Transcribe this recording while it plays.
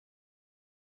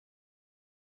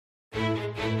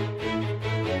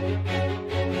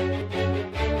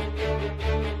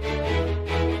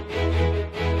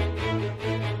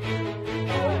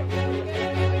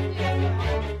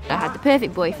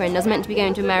perfect boyfriend. I was meant to be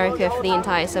going to America for the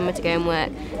entire summer to go and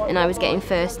work, and I was getting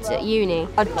firsts at uni.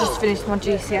 I'd just finished my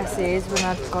GCSEs when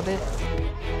I'd got it.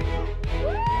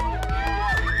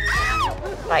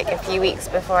 Like a few weeks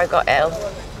before I got ill,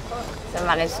 so I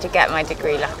managed to get my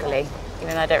degree luckily,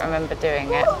 even though I don't remember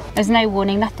doing it. There's no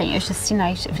warning, nothing. It was just, you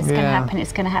know, if it's going to happen,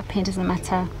 it's going to happen. It doesn't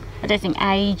matter. I don't think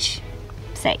age,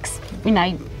 sex, you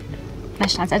know,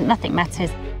 nationality, nothing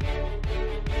matters.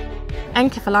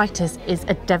 Encephalitis is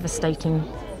a devastating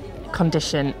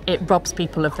condition. It robs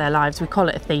people of their lives. We call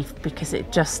it a thief because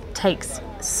it just takes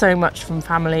so much from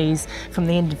families, from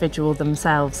the individual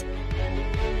themselves.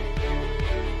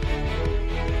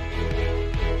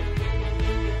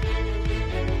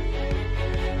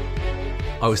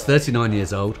 I was 39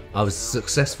 years old, I was a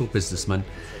successful businessman,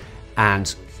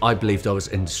 and I believed I was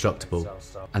indestructible.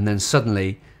 And then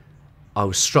suddenly, I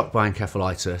was struck by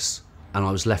encephalitis, and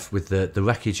I was left with the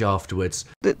wreckage afterwards.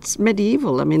 It's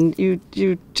medieval. I mean,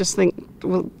 you just think,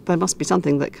 well, there must be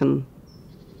something that can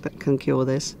cure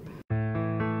this.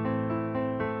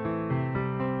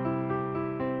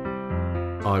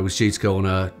 I was due to go on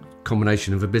a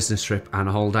combination of a business trip and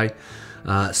a holiday.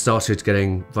 Started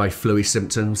getting very fluey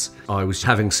symptoms. I was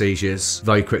having seizures.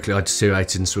 Very quickly I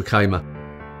deteriorated into a coma.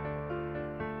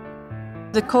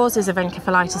 The causes of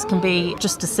encephalitis can be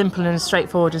just as simple and as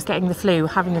straightforward as getting the flu.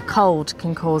 Having a cold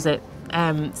can cause it.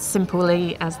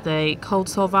 Simply as the cold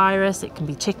sore virus, it can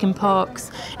be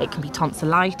chickenpox, it can be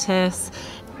tonsillitis.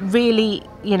 Really,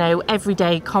 you know,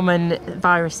 everyday common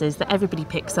viruses that everybody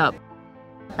picks up.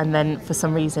 And then for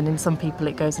some reason, in some people,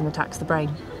 it goes and attacks the brain.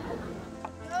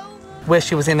 Where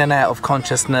she was in and out of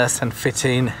consciousness and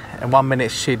fitting, and 1 minute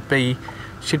she'd be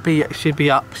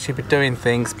up, she'd be doing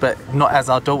things, but not as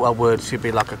our daughter would. She'd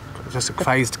be like just a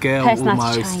crazed girl almost.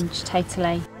 Personality change,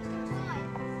 totally.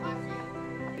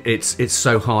 It's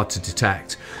so hard to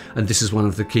detect, and this is one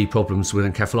of the key problems with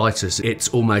encephalitis. It's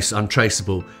almost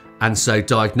untraceable, and so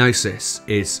diagnosis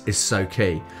is so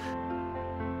key.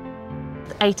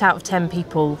 8 out of 10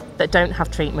 people that don't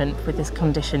have treatment with this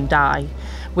condition die.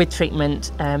 With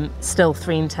treatment, still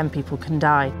 3 in 10 people can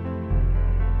die.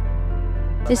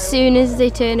 As soon as they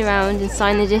turn around and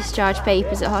sign the discharge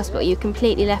papers at hospital, you're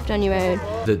completely left on your own.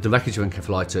 The wreckage of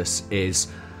encephalitis is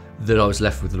that I was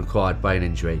left with an acquired brain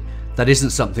injury. That isn't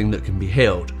something that can be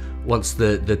healed. Once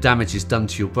the damage is done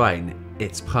to your brain,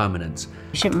 it's permanent.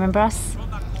 She didn't remember us,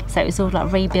 so it was all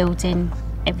like rebuilding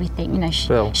everything, you know. She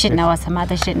didn't know us, her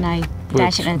mother, she didn't know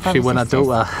dad, she didn't know she wasn't our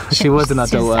daughter. She wasn't our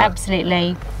daughter.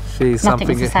 Absolutely. She's nothing something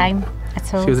was the same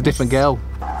at all. She was a different girl.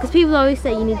 Because people always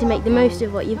say you need to make the most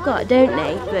of what you've got, don't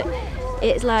they? But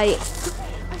it's like,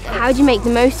 how do you make the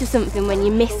most of something when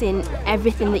you're missing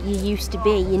everything that you used to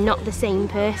be? You're not the same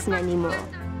person anymore.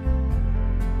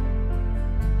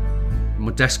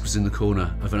 My desk was in the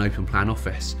corner of an open plan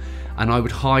office, and I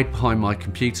would hide behind my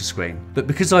computer screen. But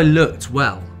because I looked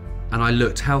well and I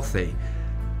looked healthy,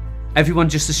 everyone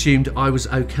just assumed I was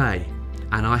okay,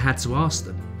 and I had to ask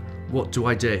them, what do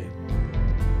I do?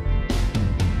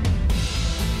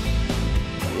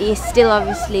 You're still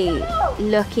obviously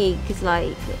lucky because,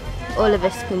 like, all of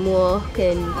us can walk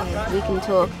and we can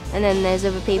talk, and then there's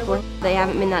other people, they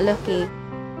haven't been that lucky.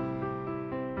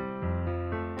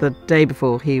 The day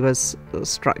before he was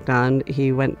struck down,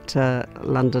 he went to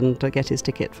London to get his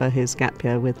ticket for his gap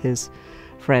year with his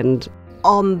friend.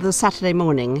 On the Saturday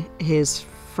morning, his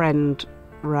friend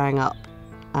rang up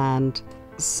and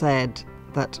said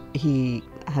that he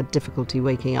had difficulty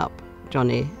waking up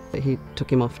Johnny. He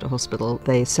took him off to hospital.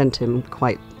 They sent him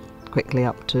quite quickly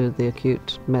up to the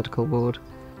acute medical ward.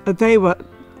 They were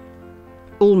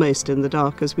almost in the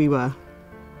dark as we were,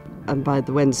 and by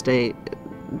the Wednesday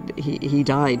he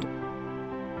died.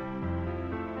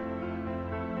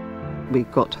 We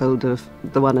got hold of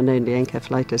the one and only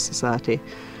Encephalitis Society.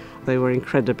 They were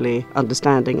incredibly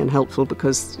understanding and helpful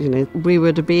because, you know, we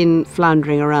would have been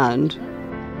floundering around.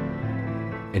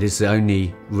 It is the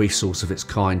only resource of its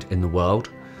kind in the world,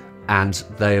 and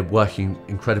they are working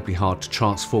incredibly hard to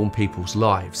transform people's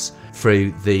lives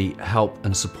through the help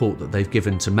and support that they've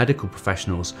given to medical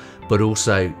professionals, but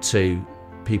also to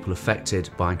people affected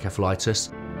by encephalitis.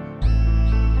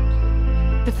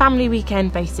 The family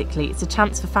weekend, basically, it's a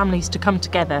chance for families to come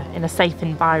together in a safe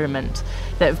environment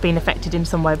that have been affected in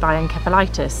some way by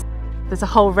encephalitis. There's a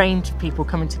whole range of people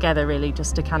coming together, really,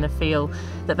 just to kind of feel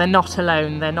that they're not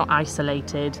alone, they're not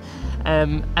isolated,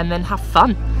 and then have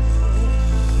fun.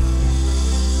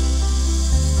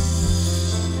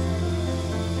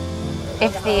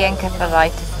 If the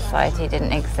Encephalitis Society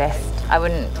didn't exist, I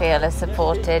wouldn't feel as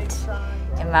supported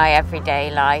in my everyday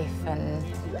life, and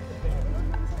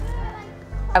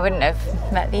I wouldn't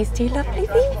have met these two lovely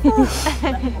people.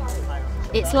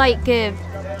 it's like a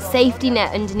safety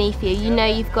net underneath you. You know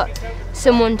you've got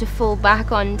someone to fall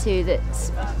back onto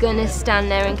that's gonna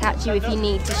stand there and catch you if you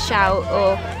need to shout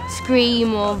or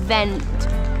scream or vent.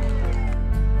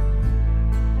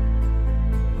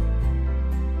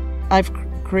 I've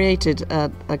created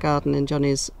a garden in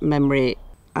Johnny's memory,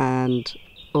 and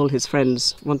all his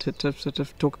friends wanted to sort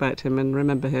of talk about him and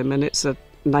remember him, and it's a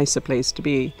nicer place to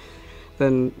be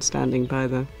than standing by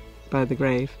the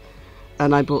grave.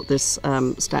 And I bought this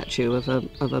statue of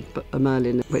a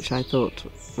Merlin, which I thought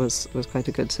was quite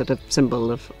a good sort of symbol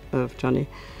of Johnny,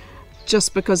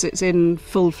 just because it's in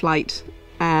full flight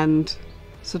and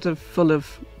sort of full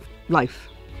of life.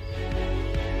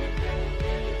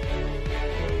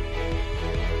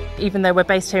 Even though we're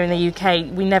based here in the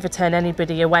UK, we never turn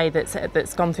anybody away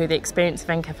that's gone through the experience of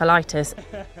encephalitis.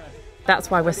 That's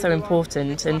why we're so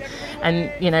important,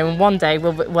 and you know, one day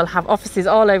we'll have offices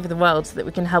all over the world so that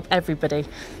we can help everybody.